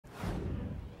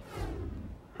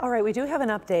All right, we do have an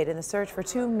update in the search for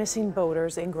two missing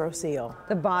boaters in Grosse Ile.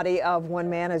 The body of one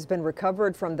man has been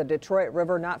recovered from the Detroit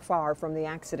River not far from the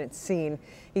accident scene.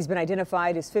 He's been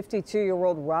identified as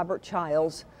 52-year-old Robert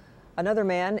Childs. Another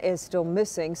man is still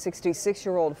missing,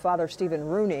 66-year-old Father Stephen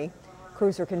Rooney.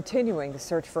 Crews are continuing the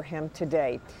search for him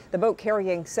today. The boat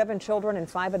carrying 7 children and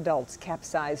 5 adults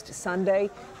capsized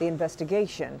Sunday. The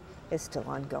investigation is still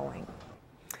ongoing.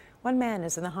 One man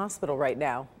is in the hospital right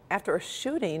now after a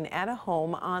shooting at a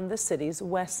home on the city's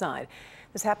west side.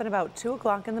 This happened about 2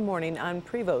 o'clock in the morning on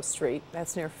Prevost Street.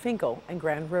 That's near Finkel and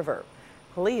Grand River.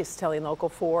 Police telling Local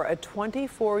 4 a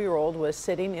 24-year-old was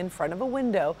sitting in front of a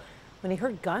window when he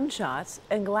heard gunshots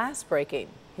and glass breaking.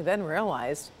 He then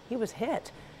realized he was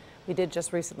hit. We did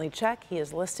just recently check. He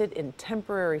is listed in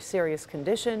temporary serious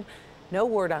condition. No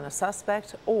word on a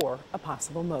suspect or a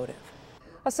possible motive.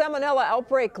 A salmonella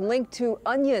outbreak linked to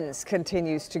onions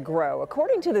continues to grow.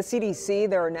 According to the CDC,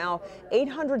 there are now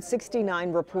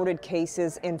 869 reported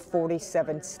cases in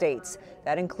 47 states.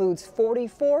 That includes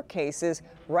 44 cases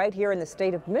right here in the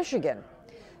state of Michigan.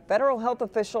 Federal health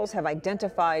officials have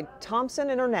identified Thompson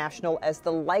International as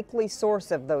the likely source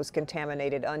of those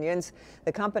contaminated onions.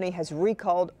 The company has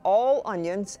recalled all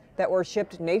onions that were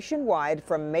shipped nationwide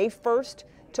from May 1st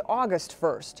to August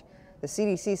 1st. The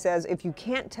CDC says if you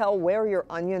can't tell where your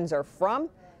onions are from,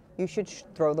 you should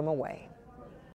throw them away.